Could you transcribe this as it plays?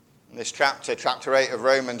This chapter, chapter 8 of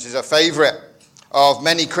Romans, is a favourite of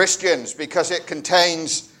many Christians because it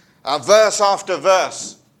contains verse after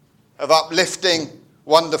verse of uplifting,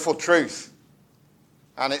 wonderful truth.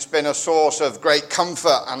 And it's been a source of great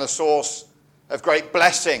comfort and a source of great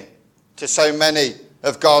blessing to so many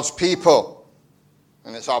of God's people.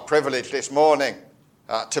 And it's our privilege this morning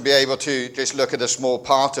to be able to just look at a small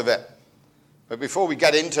part of it. But before we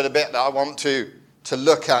get into the bit that I want to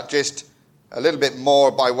look at just a little bit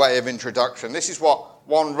more by way of introduction. This is what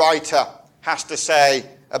one writer has to say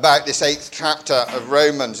about this 8th chapter of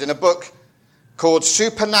Romans in a book called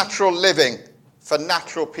Supernatural Living for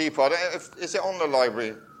Natural People. I don't know is it on the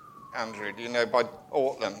library, Andrew? Do you know, by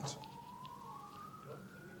Ortland?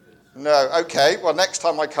 No. Okay. Well, next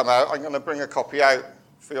time I come out, I'm going to bring a copy out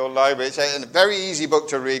for your library. It's a very easy book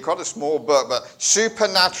to read, quite a small book, but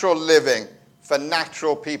Supernatural Living for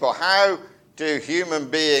Natural People. How do human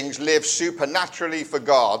beings live supernaturally for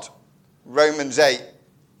God? Romans 8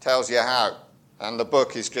 tells you how. And the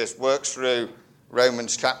book works through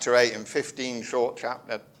Romans chapter 8 in 15 short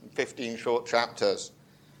chapters.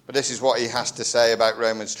 But this is what he has to say about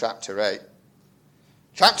Romans chapter 8.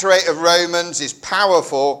 Chapter 8 of Romans is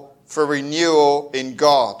powerful for renewal in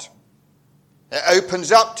God. It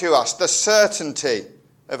opens up to us the certainty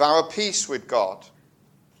of our peace with God,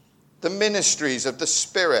 the ministries of the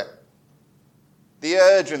Spirit, the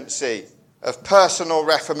urgency of personal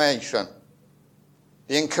reformation,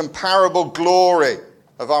 the incomparable glory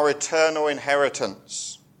of our eternal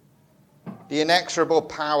inheritance, the inexorable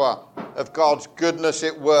power of God's goodness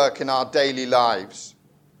at work in our daily lives,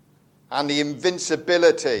 and the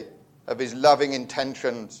invincibility of his loving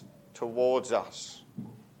intentions towards us.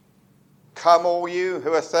 Come, all you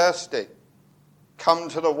who are thirsty, come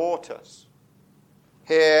to the waters.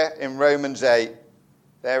 Here in Romans 8,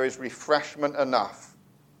 there is refreshment enough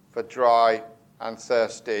for dry and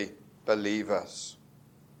thirsty believers.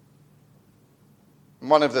 And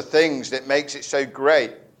one of the things that makes it so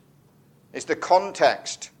great is the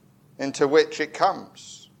context into which it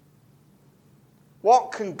comes.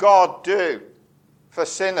 What can God do for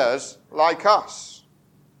sinners like us?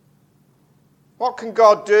 What can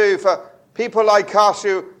God do for people like us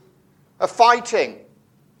who are fighting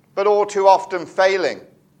but all too often failing?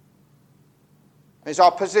 Is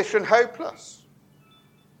our position hopeless?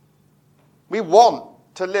 We want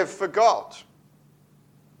to live for God.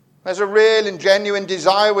 There's a real and genuine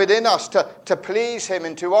desire within us to please him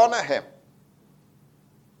and to honour him.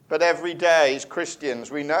 But every day as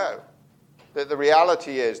Christians we know that the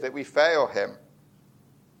reality is that we fail him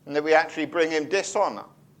and that we actually bring him dishonour.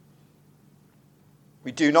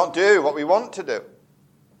 We do not do what we want to do.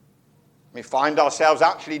 We find ourselves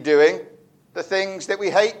actually doing the things that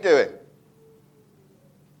we hate doing.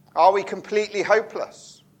 Are we completely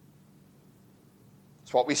hopeless?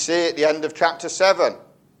 It's what we see at the end of chapter 7.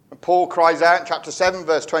 And Paul cries out in chapter 7,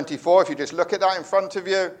 verse 24, if you just look at that in front of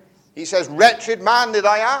you, he says, "Wretched man that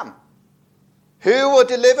I am, who will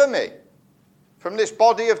deliver me from this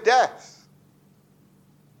body of death?"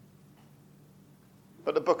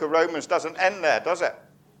 But the book of Romans doesn't end there, does it?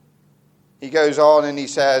 He goes on and he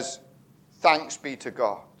says, "Thanks be to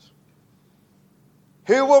God.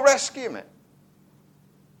 Who will rescue me?"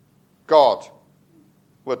 God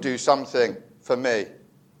will do something for me,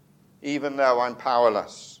 even though I'm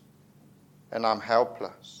powerless and I'm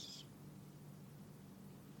helpless.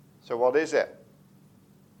 So what is it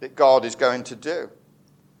that God is going to do?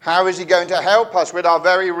 How is he going to help us with our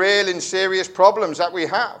very real and serious problems that we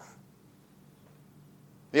have?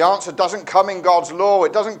 The answer doesn't come in God's law.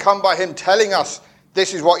 It doesn't come by him telling us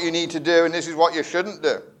this is what you need to do and this is what you shouldn't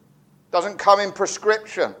do. It doesn't come in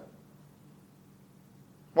prescription.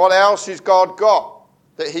 What else has God got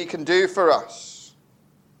that he can do for us?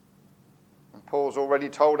 And Paul's already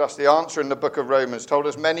told us the answer in the book of Romans, told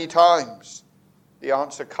us many times. The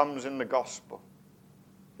answer comes in the gospel.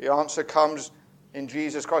 The answer comes in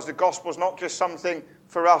Jesus Christ. The gospel is not just something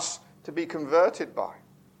for us to be converted by.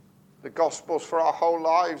 The gospel's for our whole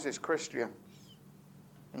lives as Christians.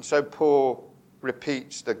 And so Paul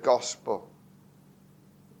repeats the gospel.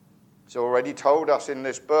 He's already told us in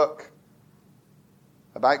this book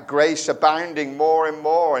about grace abounding more and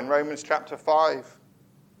more in Romans chapter 5.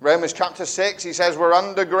 Romans chapter 6, he says we're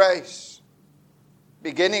under grace.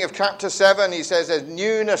 Beginning of chapter 7, he says there's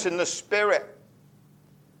newness in the Spirit.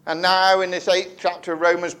 And now in this 8th chapter of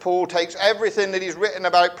Romans, Paul takes everything that he's written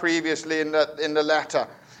about previously in the letter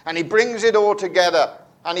and he brings it all together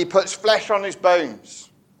and he puts flesh on his bones.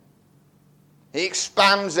 He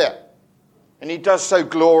expands it and he does so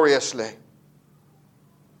gloriously.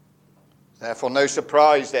 Therefore, no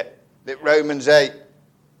surprise that Romans 8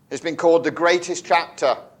 has been called the greatest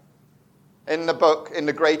chapter in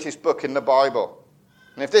the greatest book in the Bible.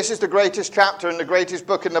 And if this is the greatest chapter in the greatest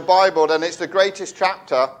book in the Bible, then it's the greatest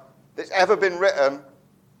chapter that's ever been written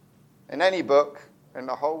in any book in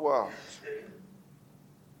the whole world.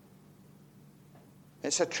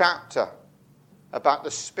 It's a chapter about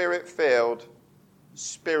the spirit-filled,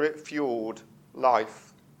 spirit-fueled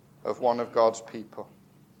life of one of God's people.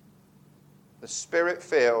 The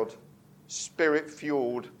spirit-filled,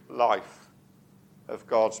 spirit-fueled life of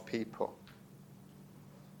God's people.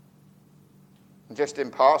 And just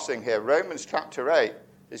in passing here, Romans chapter 8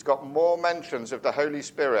 has got more mentions of the Holy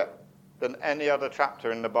Spirit than any other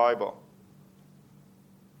chapter in the Bible.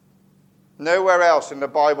 Nowhere else in the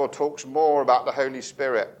Bible talks more about the Holy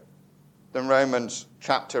Spirit than Romans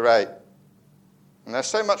chapter 8. And there's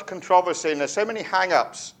so much controversy and there's so many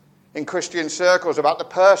hang-ups in Christian circles about the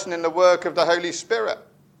person and the work of the Holy Spirit.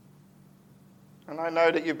 And I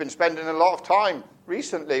know that you've been spending a lot of time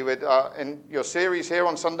recently with in your series here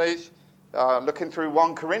on Sundays looking through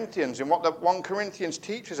 1 Corinthians and what the 1 Corinthians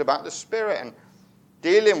teaches about the Spirit and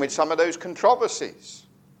dealing with some of those controversies.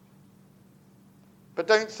 But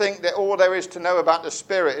don't think that all there is to know about the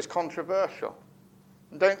Spirit is controversial.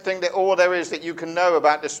 And don't think that all there is that you can know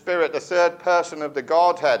about the Spirit, the third person of the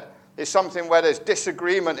Godhead, is something where there's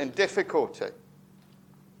disagreement and difficulty.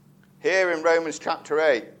 Here in Romans chapter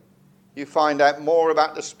 8, you find out more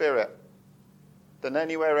about the Spirit than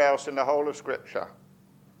anywhere else in the whole of Scripture.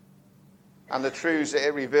 And the truths that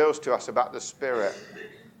it reveals to us about the Spirit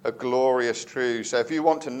are glorious truths. So if you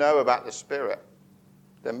want to know about the Spirit,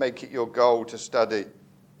 then make it your goal to study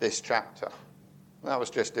this chapter. That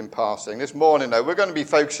was just in passing. This morning, though, we're going to be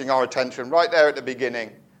focusing our attention right there at the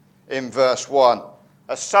beginning in verse 1.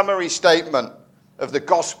 A summary statement of the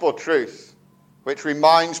gospel truth, which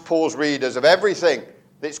reminds Paul's readers of everything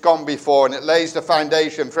that's gone before, and it lays the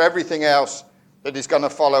foundation for everything else that is going to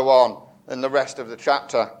follow on in the rest of the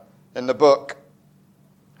chapter in the book.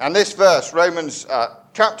 And this verse, Romans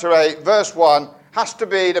chapter 8, verse 1, has to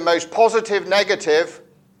be the most positive negative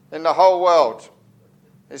in the whole world.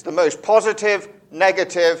 It's the most positive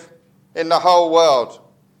negative in the whole world.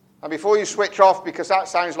 And before you switch off, because that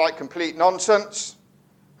sounds like complete nonsense,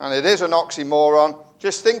 and it is an oxymoron,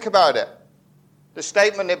 just think about it. The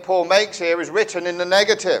statement that Paul makes here is written in the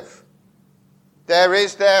negative. There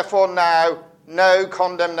is therefore now no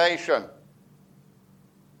condemnation.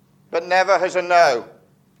 But never has a no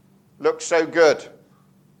looked so good.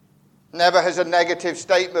 Never has a negative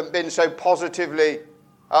statement been so positively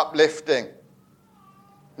uplifting.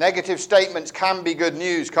 Negative statements can be good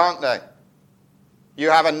news, can't they? You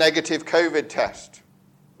have a negative COVID test.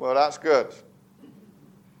 Well, that's good.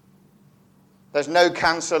 There's no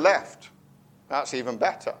cancer left. That's even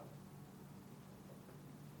better.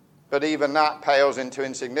 But even that pales into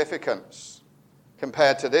insignificance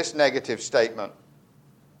compared to this negative statement.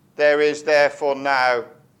 There is therefore now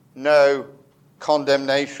no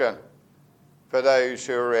condemnation for those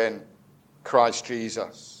who are in Christ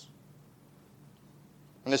Jesus.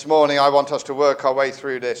 And this morning I want us to work our way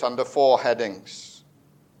through this under 4 headings.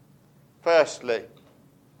 Firstly,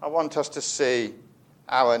 I want us to see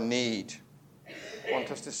our need. I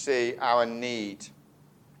want us to see our need.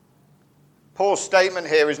 Paul's statement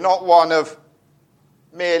here is not one of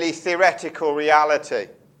merely theoretical reality.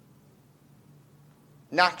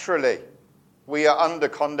 Naturally, we are under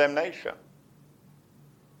condemnation.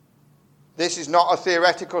 This is not a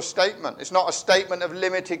theoretical statement. It's not a statement of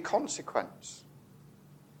limited consequence.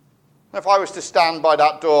 If I was to stand by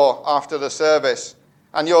that door after the service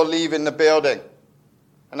and you're leaving the building,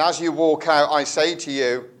 and as you walk out, I say to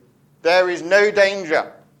you, there is no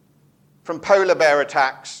danger from polar bear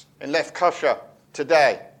attacks in Lefkosha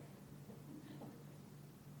today.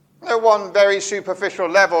 At one very superficial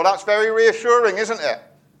level, that's very reassuring, isn't it?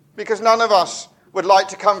 Because none of us would like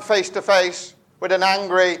to come face to face with an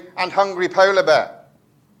angry and hungry polar bear.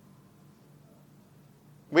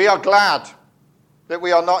 We are glad that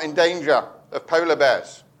we are not in danger of polar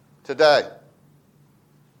bears today.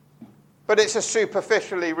 But it's a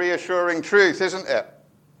superficially reassuring truth, isn't it?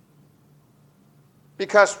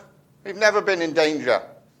 Because we've never been in danger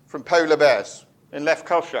from polar bears in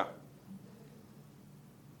Lefkosha.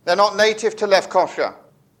 They're not native to Lefkosha.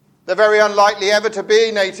 They're very unlikely ever to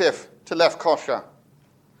be native to Lefkosha.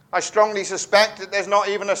 I strongly suspect that there's not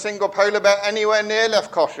even a single polar bear anywhere near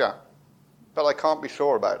Lefkosha. But I can't be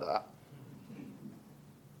sure about that.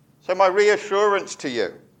 So my reassurance to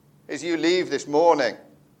you as you leave this morning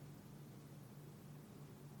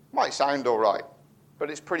might sound all right, but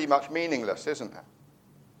it's pretty much meaningless, isn't it?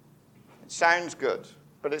 It sounds good,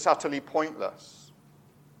 but it's utterly pointless.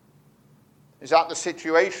 Is that the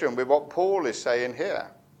situation with what Paul is saying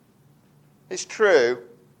here? It's true,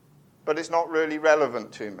 but it's not really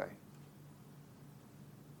relevant to me.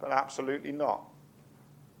 But absolutely not.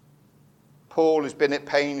 Paul has been at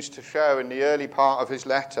pains to show in the early part of his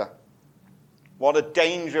letter what a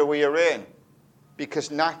danger we are in,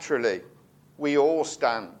 because naturally we all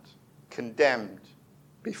stand condemned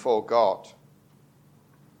before God.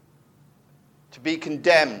 To be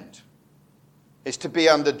condemned is to be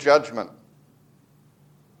under judgment.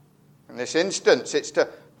 In this instance, it's to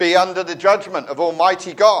be under the judgment of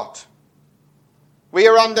Almighty God. We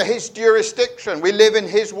are under his jurisdiction. We live in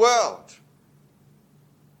his world.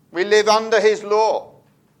 We live under his law.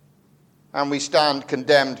 And we stand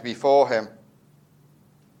condemned before him.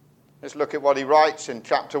 Let's look at what he writes in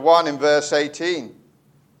chapter 1 in verse 18.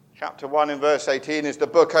 Chapter 1 in verse 18, as the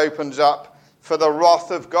book opens up, "For the wrath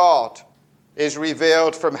of God is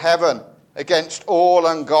revealed from heaven against all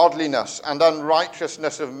ungodliness and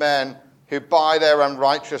unrighteousness of men who by their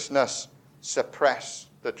unrighteousness suppress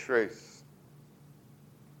the truth."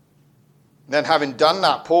 And then, having done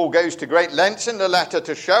that, Paul goes to great lengths in the letter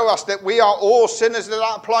to show us that we are all sinners,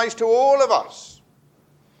 that applies to all of us,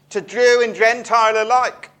 to Jew and Gentile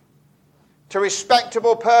alike, to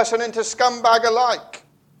respectable person and to scumbag alike,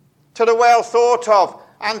 to the well thought of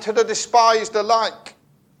and to the despised alike,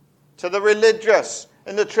 to the religious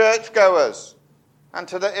and the churchgoers, and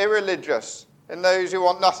to the irreligious and those who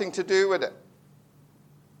want nothing to do with it.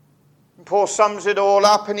 And Paul sums it all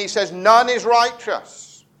up and he says, none is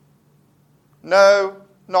righteous. No,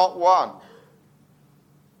 not one.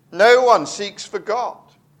 No one seeks for God.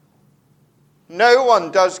 No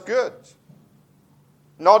one does good.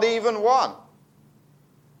 Not even one.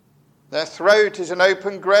 Their throat is an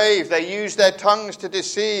open grave. They use their tongues to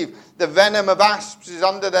deceive. The venom of asps is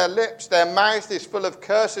under their lips. Their mouth is full of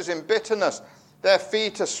curses and bitterness. Their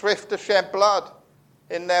feet are swift to shed blood.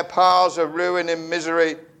 In their paths are ruin and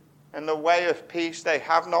misery, and the way of peace they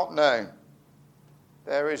have not known.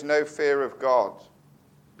 There is no fear of God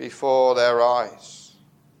before their eyes.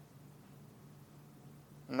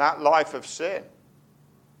 And that life of sin,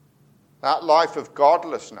 that life of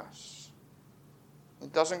godlessness,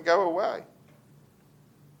 it doesn't go away. It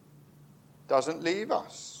doesn't leave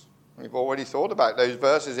us. We've already thought about those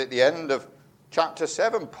verses at the end of chapter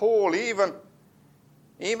 7. Paul, even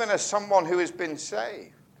as someone who has been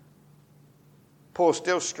saved, Paul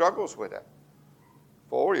still struggles with it.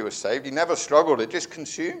 Before he was saved, he never struggled. It just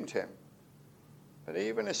consumed him. But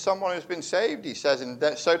even as someone who's been saved, he says,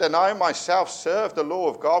 so then I myself serve the law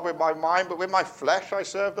of God with my mind, but with my flesh I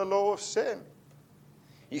serve the law of sin.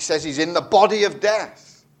 He says he's in the body of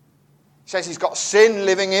death. He says he's got sin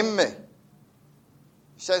living in me.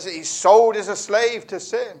 He says that he's sold as a slave to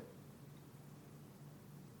sin.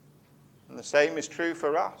 And the same is true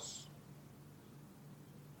for us.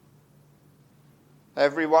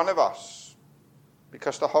 Every one of us,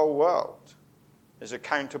 because the whole world is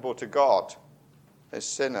accountable to God as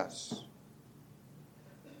sinners.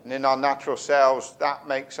 And in our natural selves, that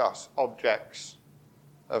makes us objects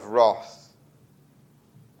of wrath,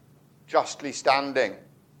 justly standing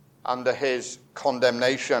under his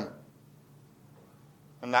condemnation.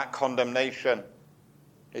 And that condemnation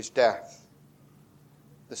is death.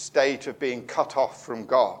 The state of being cut off from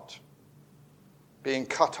God, being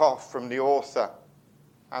cut off from the author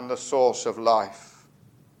and the source of life.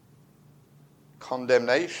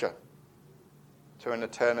 Condemnation to an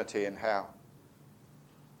eternity in hell.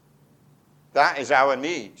 That is our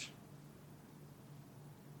need.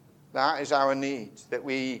 That is our need, that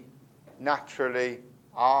we naturally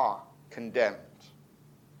are condemned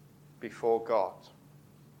before God.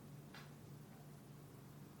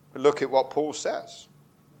 But look at what Paul says.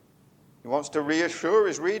 He wants to reassure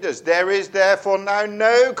his readers, there is therefore now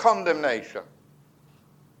no condemnation.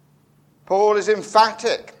 Paul is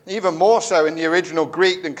emphatic, even more so in the original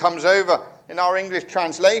Greek than comes over in our English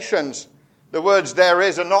translations. The words there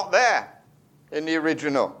is are not there in the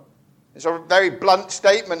original. It's a very blunt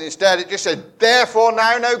statement. Instead, it just says, therefore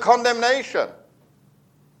now no condemnation.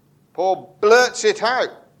 Paul blurts it out.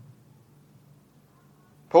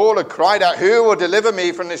 Paul had cried out, who will deliver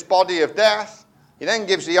me from this body of death? He then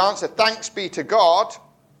gives the answer, thanks be to God.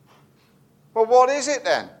 Well, what is it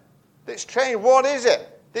then that's changed? What is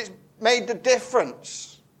it that's made the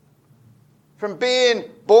difference from being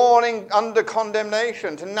born under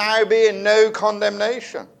condemnation to now being no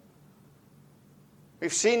condemnation?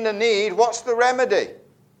 We've seen the need. What's the remedy?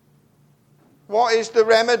 What is the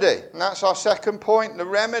remedy? And that's our second point, the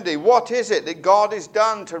remedy. What is it that God has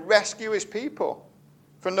done to rescue his people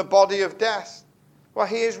from the body of death? Well,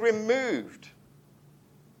 he has removed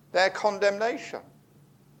their condemnation.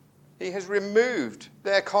 He has removed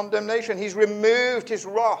their condemnation. He's removed his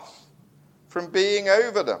wrath from being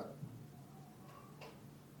over them.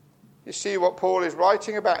 You see what Paul is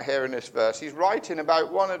writing about here in this verse. He's writing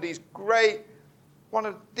about one of the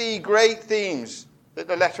great themes that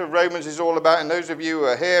the letter of Romans is all about. And those of you who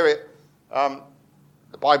are here at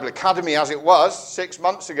the Bible Academy, as it was 6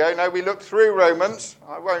 months ago, now we looked through Romans.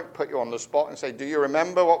 I won't put you on the spot and say, do you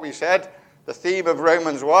remember what we said the theme of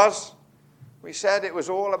Romans was? We said it was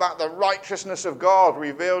all about the righteousness of God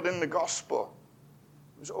revealed in the gospel.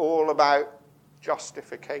 It was all about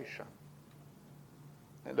justification.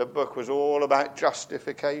 And the book was all about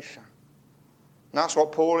justification. And that's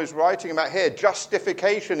what Paul is writing about here.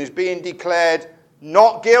 Justification is being declared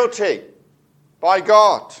not guilty by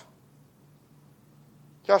God.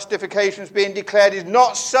 Justification is being declared is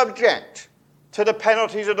not subject to the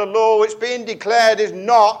penalties of the law. It's being declared is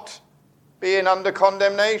not being under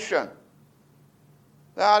condemnation.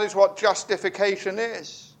 That is what justification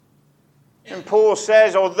is. And Paul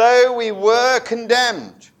says, although we were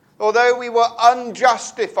condemned, although we were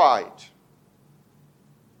unjustified,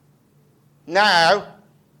 now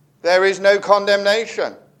there is no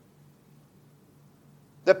condemnation.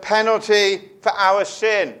 The penalty for our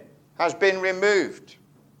sin has been removed.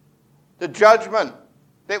 The judgment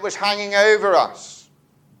that was hanging over us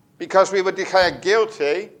because we were declared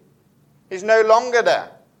guilty is no longer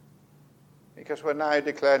there, because we're now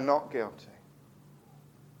declared not guilty.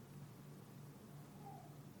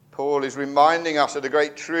 Paul is reminding us of the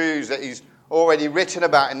great truths that he's already written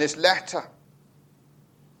about in this letter.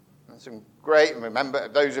 And some great, and remember,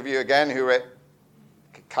 those of you again who were at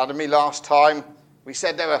Academy last time, we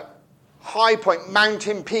said there were high point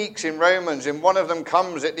mountain peaks in Romans, and one of them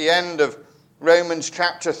comes at the end of Romans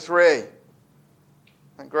chapter 3.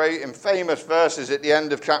 And great and famous verses at the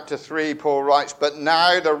end of chapter 3, Paul writes, but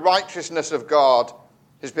now the righteousness of God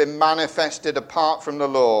has been manifested apart from the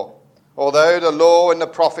law. Although the law and the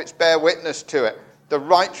prophets bear witness to it, the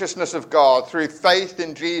righteousness of God through faith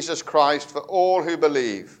in Jesus Christ for all who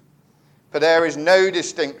believe. For there is no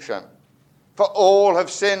distinction. For all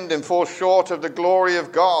have sinned and fall short of the glory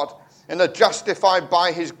of God, and are justified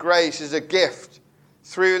by his grace as a gift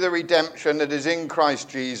through the redemption that is in Christ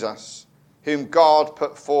Jesus, whom God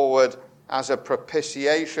put forward as a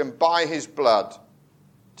propitiation by his blood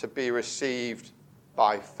to be received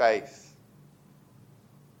by faith.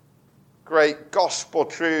 Great gospel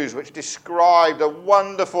truths which describe the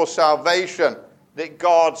wonderful salvation that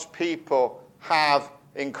God's people have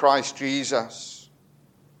in Christ Jesus.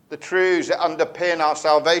 The truths that underpin our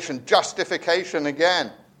salvation: justification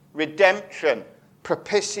again, redemption,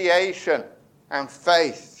 propitiation, and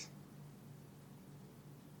faith.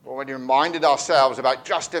 We've already reminded ourselves about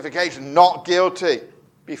justification, not guilty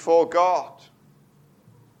before God.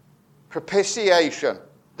 Propitiation,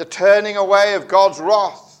 the turning away of God's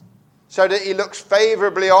wrath so that he looks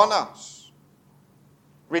favorably on us.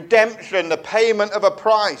 Redemption, the payment of a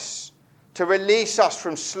price to release us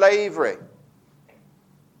from slavery.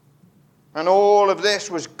 And all of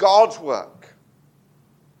this was God's work.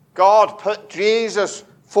 God put Jesus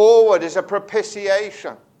forward as a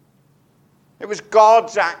propitiation. It was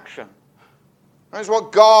God's action. That is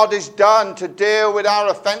what God has done to deal with our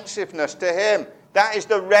offensiveness to him. That is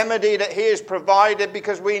the remedy that he has provided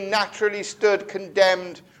because we naturally stood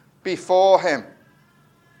condemned before him.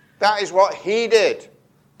 That is what he did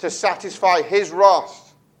to satisfy his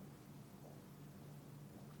wrath.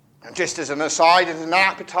 And just as an aside, as an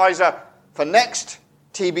appetizer for next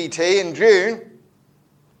TBT in June,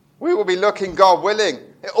 we will be looking, God willing,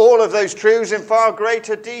 at all of those truths in far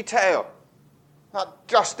greater detail. That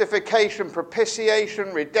justification,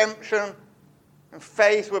 propitiation, redemption, and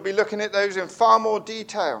faith, we'll be looking at those in far more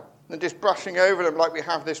detail than just brushing over them like we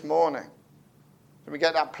have this morning. So we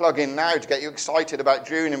get that plug in now to get you excited about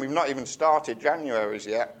June, and we've not even started January as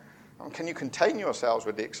yet. Can you contain yourselves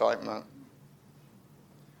with the excitement?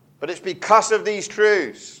 But it's because of these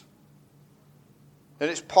truths that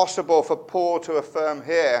it's possible for Paul to affirm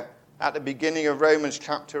here at the beginning of Romans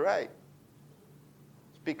chapter 8.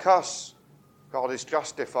 It's because God is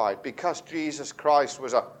justified, because Jesus Christ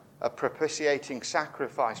was a propitiating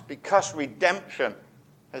sacrifice, because redemption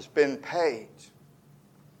has been paid.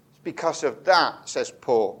 It's because of that, says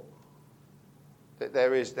Paul, that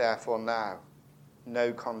there is therefore now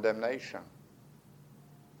no condemnation.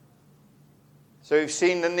 So we've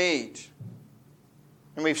seen the need,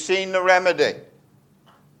 and we've seen the remedy.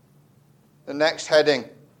 The next heading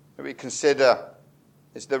that we consider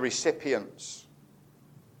is the recipients.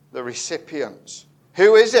 The recipients.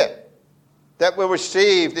 Who is it that will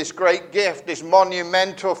receive this great gift, this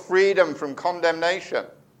monumental freedom from condemnation?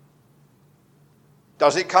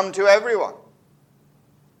 Does it come to everyone?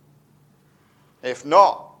 If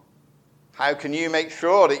not, How can you make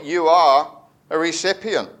sure that you are a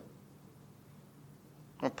recipient?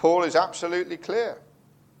 And Paul is absolutely clear.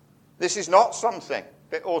 This is not something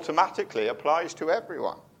that automatically applies to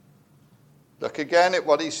everyone. Look again at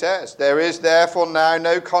what he says. There is therefore now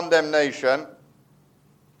no condemnation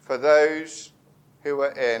for those who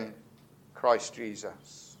are in Christ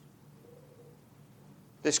Jesus.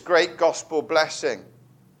 This great gospel blessing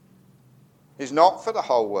is not for the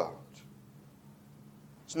whole world.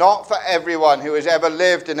 It's not for everyone who has ever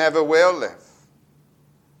lived and ever will live.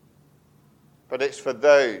 But it's for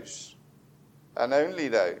those, and only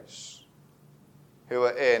those, who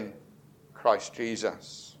are in Christ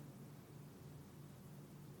Jesus.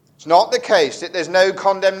 It's not the case that there's no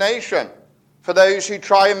condemnation for those who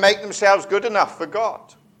try and make themselves good enough for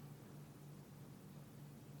God.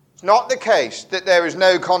 It's not the case that there is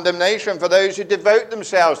no condemnation for those who devote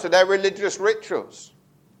themselves to their religious rituals.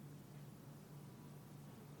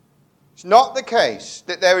 It's not the case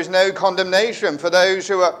that there is no condemnation for those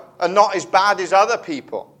who are not as bad as other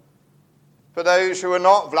people, for those who are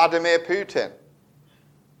not Vladimir Putin.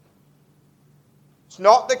 It's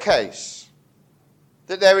not the case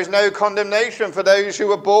that there is no condemnation for those who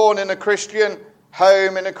were born in a Christian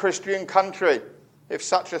home, in a Christian country, if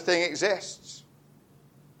such a thing exists.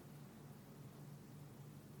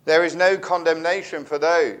 There is no condemnation for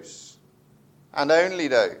those, and only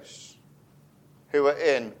those, who are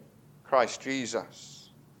in Christ Jesus.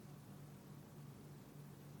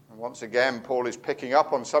 And once again, Paul is picking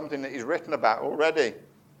up on something that he's written about already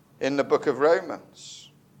in the book of Romans.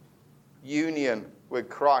 Union with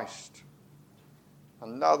Christ.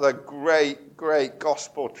 Another great, great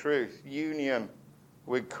gospel truth. Union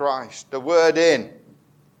with Christ. The word in.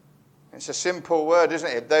 It's a simple word, isn't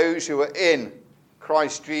it? Those who are in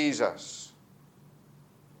Christ Jesus.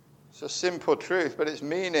 It's a simple truth, but its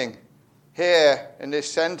meaning here in this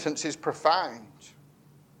sentence is profound.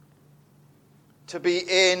 To be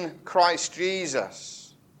in Christ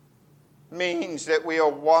Jesus means that we are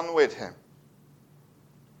one with him.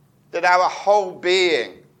 That our whole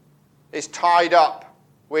being is tied up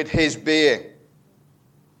with his being.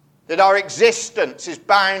 That our existence is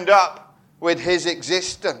bound up with his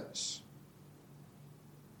existence.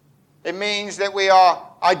 It means that we are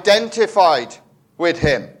identified with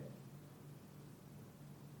him.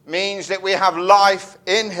 It means that we have life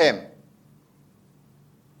in him. It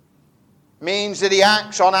means that he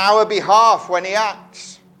acts on our behalf when he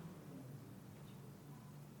acts.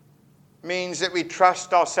 It means that we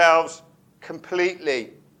trust ourselves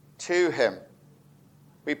completely to him.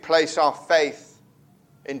 We place our faith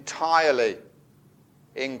entirely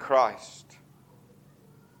in Christ.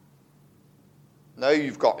 No,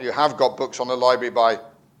 you have got books on the library by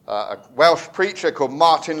a Welsh preacher called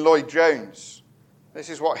Martin Lloyd-Jones. This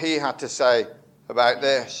is what he had to say about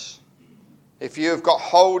this. If you have got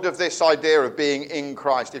hold of this idea of being in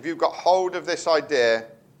Christ, if you've got hold of this idea,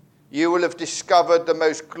 you will have discovered the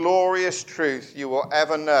most glorious truth you will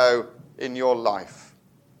ever know in your life.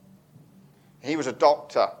 He was a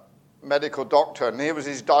doctor, medical doctor, and here was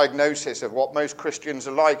his diagnosis of what most Christians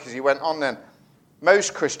are like as he went on then.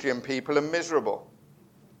 Most Christian people are miserable.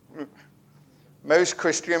 Most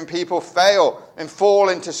Christian people fail and fall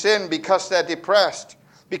into sin because they're depressed,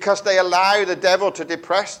 because they allow the devil to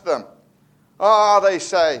depress them. They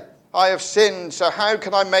say, I have sinned, so how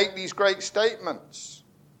can I make these great statements?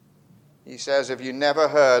 He says, have you never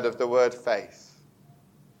heard of the word faith?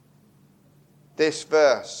 This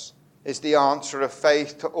verse is the answer of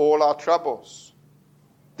faith to all our troubles.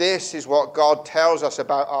 This is what God tells us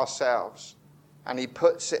about ourselves. And he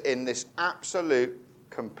puts it in this absolute,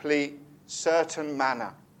 complete, certain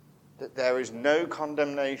manner that there is no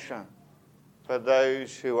condemnation for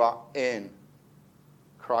those who are in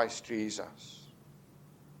Christ Jesus.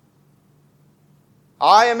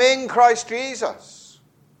 I am in Christ Jesus.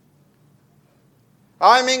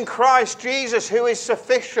 I'm in Christ Jesus who is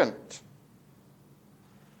sufficient.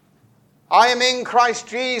 I am in Christ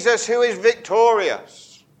Jesus who is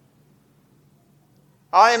victorious.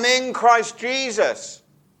 I am in Christ Jesus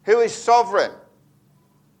who is sovereign.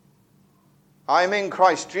 I am in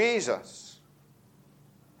Christ Jesus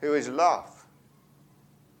who is love.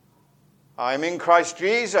 I am in Christ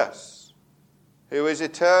Jesus who is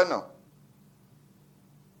eternal.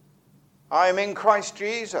 I am in Christ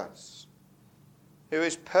Jesus who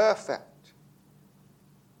is perfect.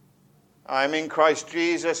 I am in Christ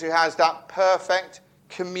Jesus who has that perfect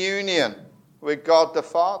communion with God the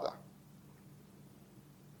Father.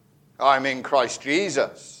 I'm in Christ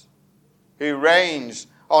Jesus who reigns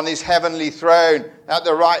on his heavenly throne at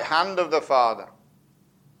the right hand of the Father.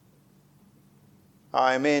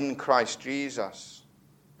 I am in Christ Jesus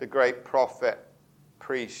the great prophet,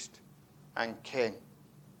 priest, and king.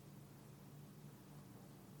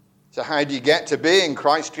 So how do you get to be in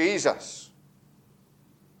Christ Jesus?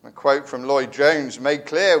 A quote from Lloyd Jones made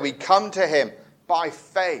clear, we come to him by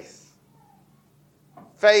faith.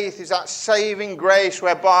 Faith is that saving grace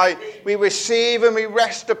whereby we receive and we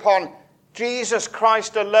rest upon Jesus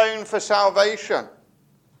Christ alone for salvation,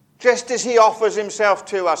 just as he offers himself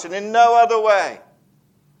to us and in no other way.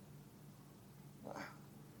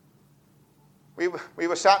 We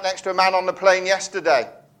were sat next to a man on the plane yesterday.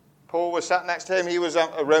 Paul was sat next to him. He was a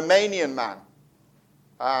Romanian man.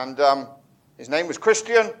 And his name was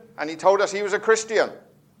Christian, and he told us he was a Christian.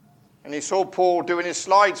 And he saw Paul doing his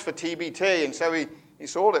slides for TBT, and so he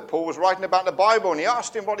saw that Paul was writing about the Bible, and he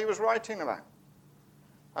asked him what he was writing about.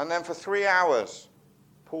 And then for 3 hours,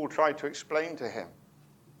 Paul tried to explain to him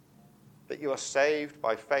that you are saved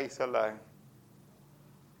by faith alone,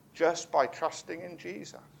 just by trusting in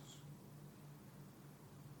Jesus.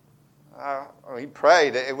 He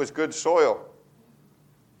prayed that it was good soil,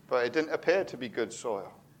 but it didn't appear to be good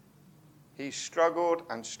soil. He struggled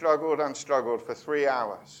and struggled and struggled for 3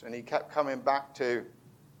 hours, and he kept coming back to,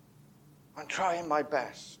 I'm trying my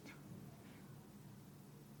best.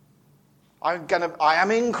 I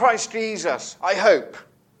am in Christ Jesus, I hope,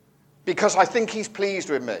 because I think he's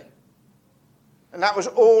pleased with me. And that was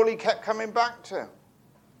all he kept coming back to.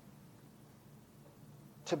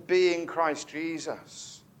 To be in Christ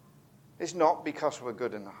Jesus is not because we're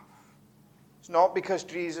good enough. It's not because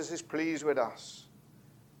Jesus is pleased with us.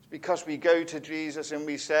 It's because we go to Jesus and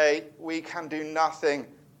we say, we can do nothing,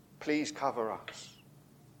 please cover us.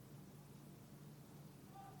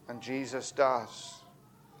 And Jesus does.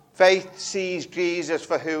 Faith sees Jesus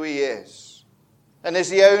for who he is and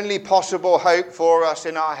is the only possible hope for us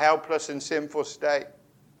in our helpless and sinful state.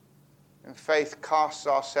 And faith casts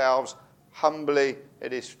ourselves humbly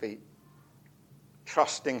at his feet,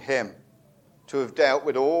 trusting him to have dealt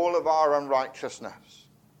with all of our unrighteousness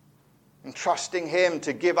and trusting him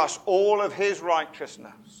to give us all of his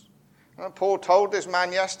righteousness. And Paul told this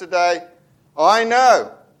man yesterday, I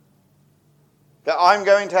know that I'm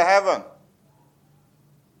going to heaven.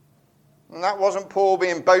 And that wasn't Paul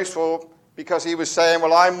being boastful because he was saying,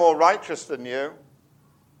 well, I'm more righteous than you.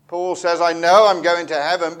 Paul says, I know I'm going to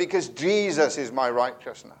heaven because Jesus is my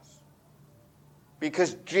righteousness.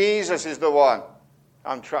 Because Jesus is the one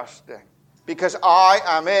I'm trusting. Because I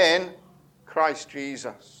am in Christ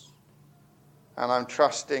Jesus. And I'm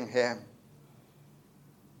trusting him.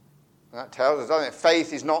 And that tells us, doesn't it?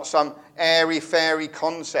 Faith is not some airy-fairy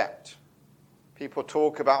concept. People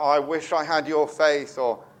talk about, I wish I had your faith,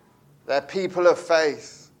 or they're people of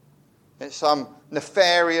faith. It's some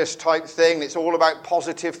nefarious type thing. It's all about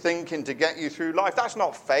positive thinking to get you through life. That's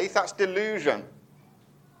not faith, that's delusion.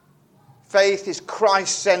 Faith is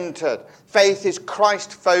Christ-centered. Faith is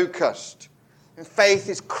Christ-focused. And faith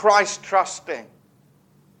is Christ-trusting.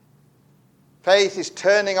 Faith is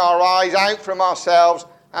turning our eyes out from ourselves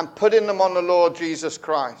and putting them on the Lord Jesus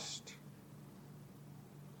Christ.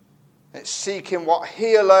 It's seeking what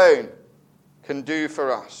he alone can do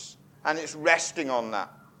for us. And it's resting on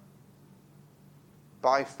that.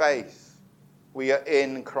 By faith, we are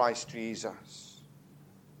in Christ Jesus.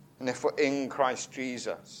 And if we're in Christ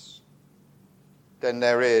Jesus, then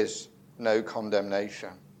there is no condemnation.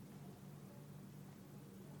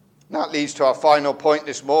 And that leads to our final point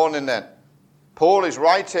this morning then. Paul is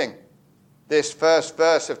writing this first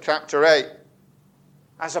verse of chapter 8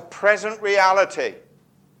 as a present reality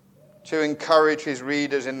to encourage his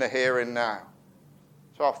readers in the here and now.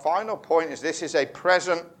 So our final point is this is a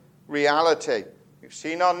present reality. We've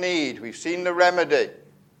seen our need. We've seen the remedy.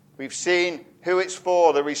 We've seen who it's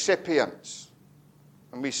for, the recipients.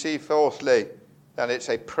 And we see fourthly that it's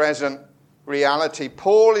a present reality.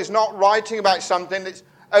 Paul is not writing about something that's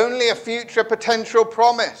only a future potential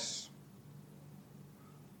promise.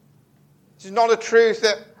 This is not a truth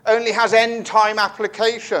that only has end-time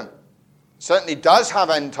application. It certainly does have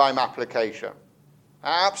end-time application.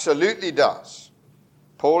 Absolutely does.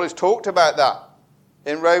 Paul has talked about that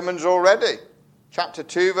in Romans already. Chapter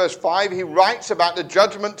 2, verse 5, he writes about the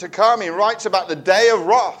judgment to come. He writes about the day of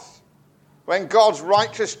wrath when God's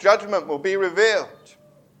righteous judgment will be revealed. The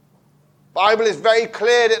Bible is very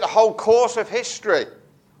clear that the whole course of history,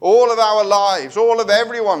 all of our lives, all of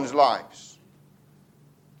everyone's lives,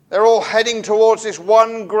 they're all heading towards this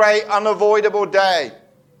one great unavoidable day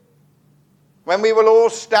when we will all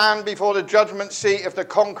stand before the judgment seat of the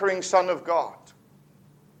conquering Son of God.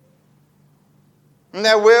 And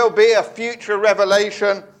there will be a future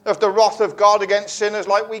revelation of the wrath of God against sinners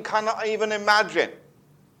like we cannot even imagine.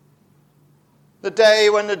 The day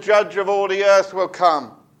when the judge of all the earth will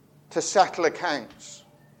come to settle accounts.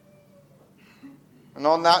 And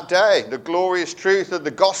on that day, the glorious truth of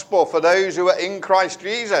the gospel for those who are in Christ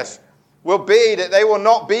Jesus will be that they will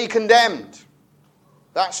not be condemned.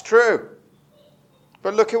 That's true.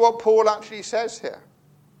 But look at what Paul actually says here.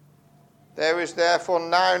 There is therefore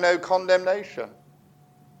now no condemnation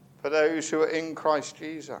for those who are in Christ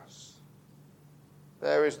Jesus.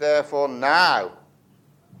 There is therefore now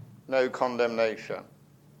no condemnation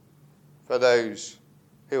for those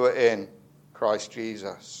who are in Christ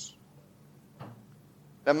Jesus.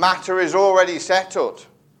 The matter is already settled.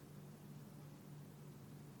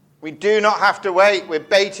 We do not have to wait with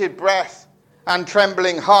bated breath and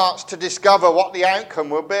trembling hearts to discover what the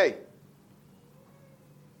outcome will be.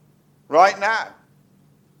 Right now,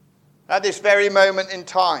 at this very moment in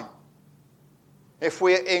time, if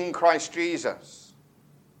we are in Christ Jesus,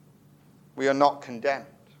 we are not condemned.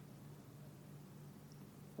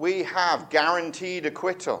 We have guaranteed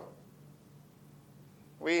acquittal.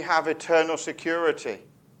 We have eternal security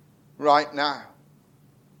right now.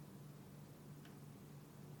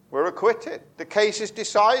 We're acquitted. The case is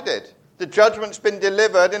decided. The judgment's been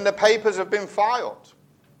delivered and the papers have been filed.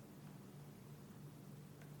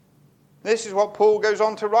 This is what Paul goes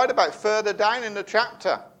on to write about further down in the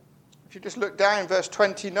chapter. If you just look down, verse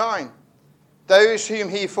 29. Those whom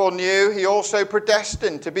he foreknew, he also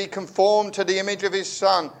predestined to be conformed to the image of his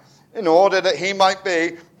Son, in order that he might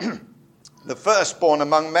be the firstborn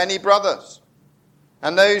among many brothers.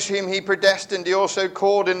 And those whom he predestined, he also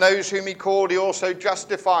called, and those whom he called, he also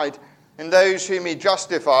justified. And those whom he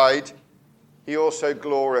justified, he also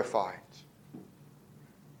glorified.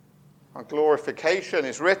 Our glorification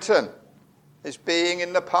is written as being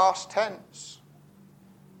in the past tense.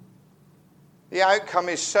 The outcome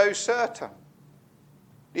is so certain.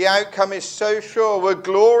 The outcome is so sure. We're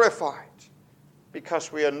glorified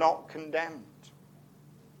because we are not condemned.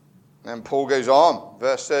 Then Paul goes on,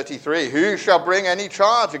 verse 33, who shall bring any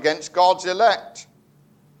charge against God's elect?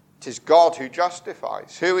 It is God who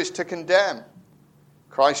justifies. Who is to condemn?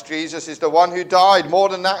 Christ Jesus is the one who died, more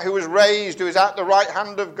than that, who was raised, who is at the right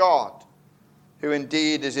hand of God, who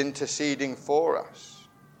indeed is interceding for us.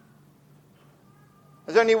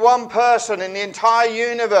 There's only one person in the entire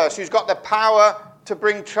universe who's got the power to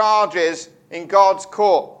bring charges in God's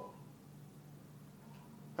court.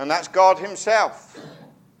 And that's God himself.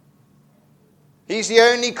 He's the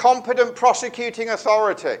only competent prosecuting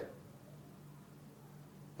authority.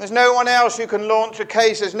 There's no one else who can launch a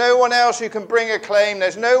case. There's no one else who can bring a claim.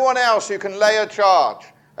 There's no one else who can lay a charge.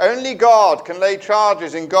 Only God can lay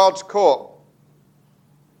charges in God's court.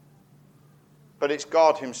 But it's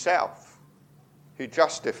God himself who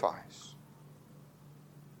justifies.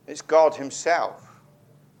 It's God himself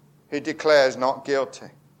who declares not guilty,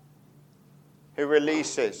 who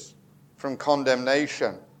releases from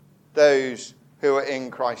condemnation those who are in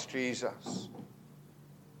Christ Jesus.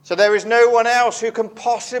 So there is no one else who can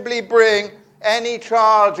possibly bring any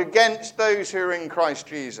charge against those who are in Christ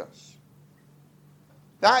Jesus.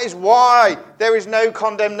 That is why there is no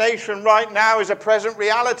condemnation right now as a present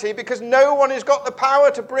reality, because no one has got the power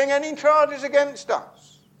to bring any charges against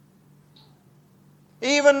us.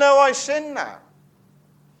 Even though I sin now,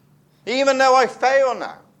 even though I fail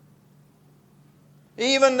now,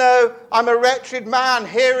 even though I'm a wretched man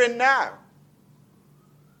here and now,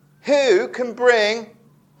 who can bring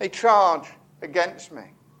a charge against me?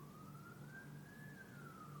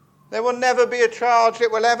 There will never be a charge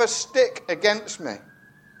that will ever stick against me.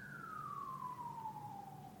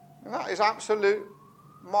 And that is absolute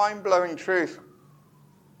mind-blowing truth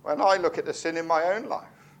when I look at the sin in my own life.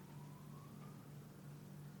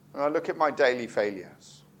 And I look at my daily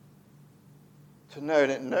failures. To know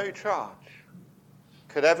that no charge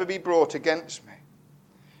could ever be brought against me.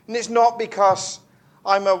 And it's not because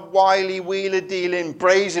I'm a wily, wheeler-dealing,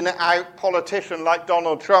 brazen-it-out politician like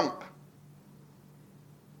Donald Trump.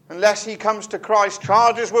 Unless he comes to Christ,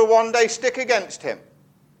 charges will one day stick against him.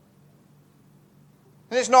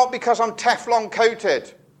 And it's not because I'm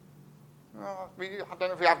Teflon-coated. I don't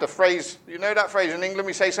know if you have the phrase, you know that phrase in England,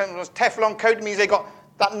 we say something that's Teflon-coated means they got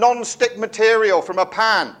that non-stick material from a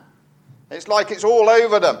pan. It's like it's all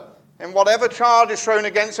over them. And whatever charge is thrown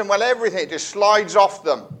against them, well, everything just slides off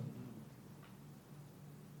them.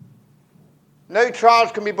 No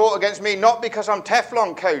charge can be brought against me, not because I'm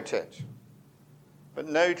Teflon coated, but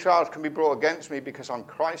no charge can be brought against me because I'm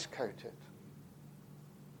Christ coated.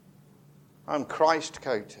 I'm Christ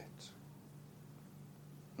coated.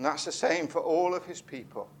 And that's the same for all of his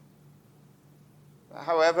people.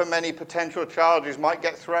 However many potential charges might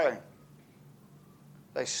get thrown,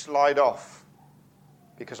 they slide off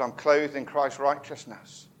because I'm clothed in Christ's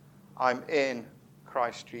righteousness. I'm in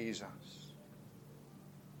Christ Jesus.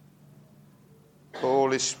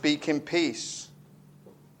 Paul is speaking peace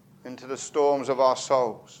into the storms of our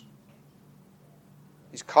souls.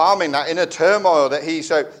 He's calming that inner turmoil that he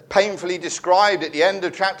so painfully described at the end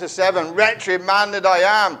of chapter 7. Wretched man that I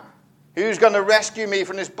am, who's going to rescue me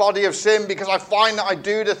from this body of sin? Because I find that I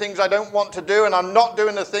do the things I don't want to do, and I'm not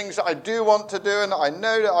doing the things that I do want to do and that I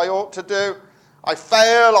know that I ought to do. I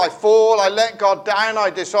fail, I fall, I let God down, I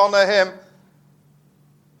dishonor him.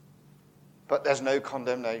 But there's no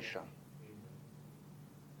condemnation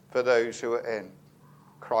for those who are in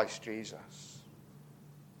Christ Jesus.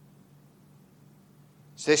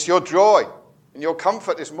 Is this your joy and your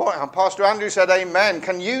comfort this morning? And Pastor Andrew said amen.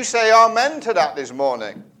 Can you say amen to that this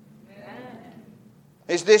morning? Amen.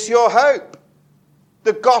 Is this your hope?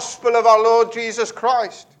 The gospel of our Lord Jesus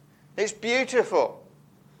Christ. It's beautiful.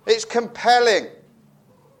 It's compelling.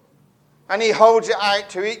 And he holds it out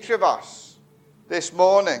to each of us this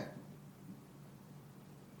morning.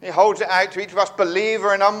 He holds it out to each of us,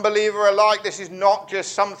 believer and unbeliever alike. This is not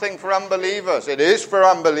just something for unbelievers. It is for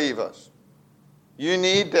unbelievers. You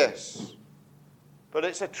need this. But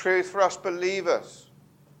it's a truth for us believers.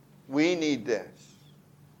 We need this.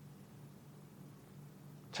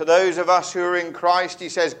 To those of us who are in Christ, he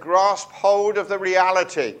says, grasp hold of the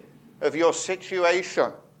reality of your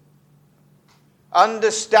situation.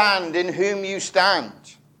 Understand in whom you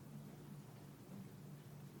stand.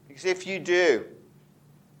 Because if you do,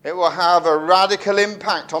 it will have a radical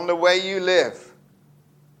impact on the way you live.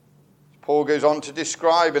 Paul goes on to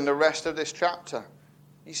describe in the rest of this chapter.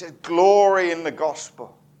 He says, glory in the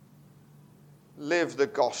gospel. Live the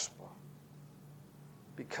gospel.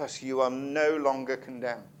 Because you are no longer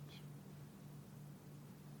condemned.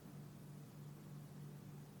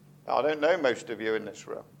 Now, I don't know most of you in this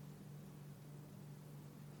room.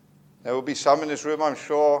 There will be some in this room, I'm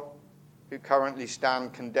sure, who currently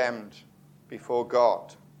stand condemned before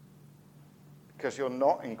God. Because you're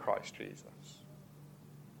not in Christ Jesus.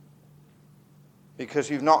 Because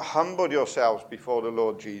you've not humbled yourselves before the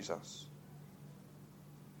Lord Jesus.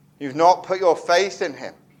 You've not put your faith in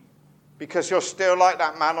him. Because you're still like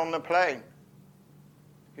that man on the plane.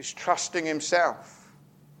 Who's trusting himself.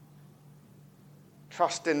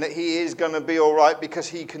 Trusting that he is going to be all right because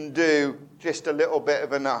he can do just a little bit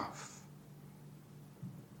of enough.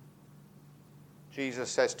 Jesus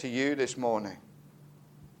says to you this morning,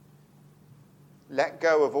 let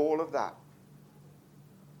go of all of that.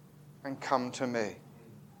 And come to me,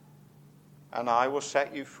 and I will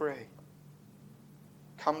set you free.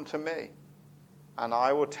 Come to me, and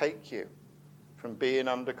I will take you from being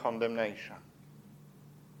under condemnation.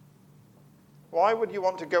 Why would you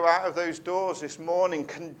want to go out of those doors this morning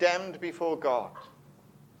condemned before God,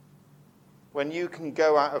 when you can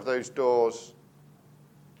go out of those doors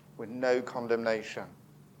with no condemnation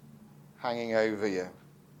hanging over you?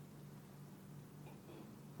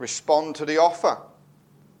 Respond to the offer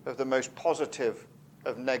of the most positive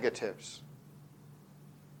of negatives.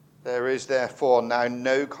 There is therefore now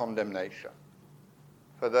no condemnation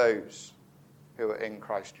for those who are in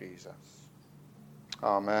Christ Jesus.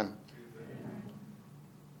 Amen.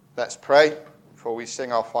 Let's pray before we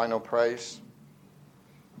sing our final praise.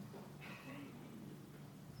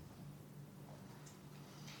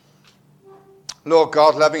 Lord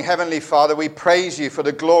God, loving Heavenly Father, we praise you for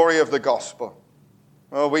the glory of the gospel.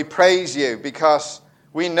 Well, we praise you because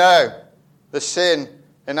we know the sin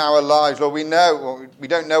in our lives, Lord. We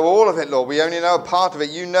don't know all of it, Lord. We only know a part of it.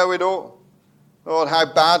 You know it all. Lord,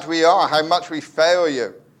 how bad we are, how much we fail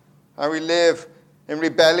you, how we live in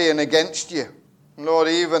rebellion against you. And Lord,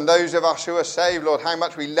 even those of us who are saved, Lord, how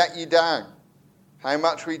much we let you down, how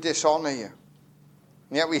much we dishonor you.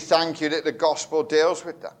 And yet we thank you that the gospel deals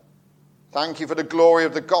with that. Thank you for the glory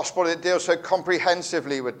of the gospel. It deals so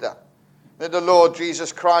comprehensively with that. That the Lord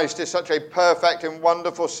Jesus Christ is such a perfect and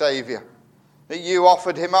wonderful Savior, that you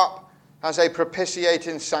offered him up as a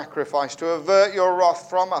propitiating sacrifice to avert your wrath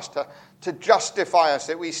from us, to justify us,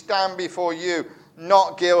 that we stand before you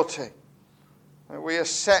not guilty, that we are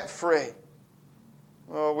set free.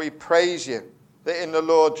 Oh, we praise you that in the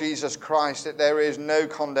Lord Jesus Christ that there is no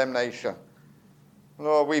condemnation.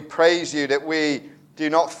 Lord, we praise you that we do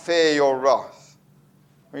not fear your wrath.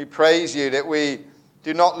 We praise you that we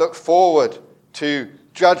do not look forward to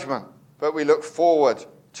judgment, but we look forward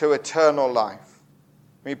to eternal life.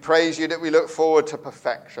 We praise you that we look forward to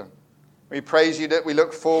perfection. We praise you that we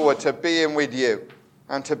look forward to being with you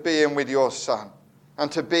and to being with your Son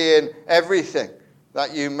and to being everything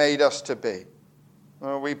that you made us to be.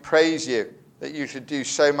 We praise you that you should do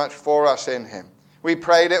so much for us in him. We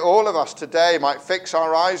pray that all of us today might fix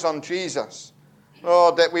our eyes on Jesus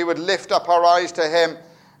Lord, that we would lift up our eyes to him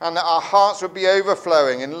and that our hearts would be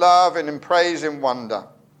overflowing in love and in praise and wonder.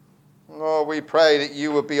 Lord, we pray that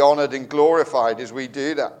you would be honoured and glorified as we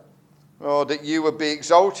do that. Lord, that you would be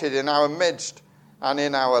exalted in our midst and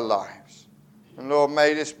in our lives. And Lord,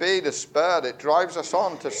 may this be the spur that drives us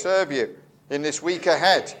on to serve you in this week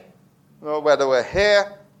ahead. Lord, whether we're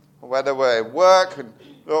here, or whether we're at work, and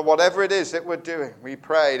Lord, whatever it is that we're doing, we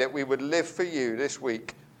pray that we would live for you this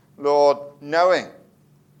week. Lord, knowing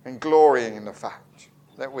and glorying in the fact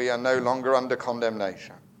that we are no longer under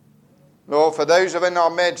condemnation. Lord, for those of in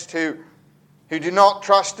our midst who do not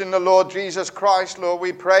trust in the Lord Jesus Christ, Lord,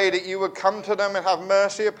 we pray that you would come to them and have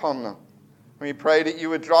mercy upon them. We pray that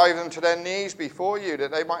you would drive them to their knees before you,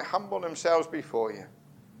 that they might humble themselves before you.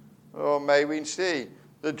 Lord, may we see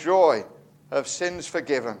the joy of sins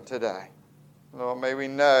forgiven today. Lord, may we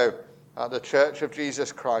know the church of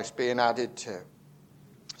Jesus Christ being added to.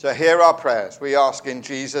 So hear our prayers. We ask in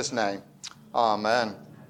Jesus' name. Amen.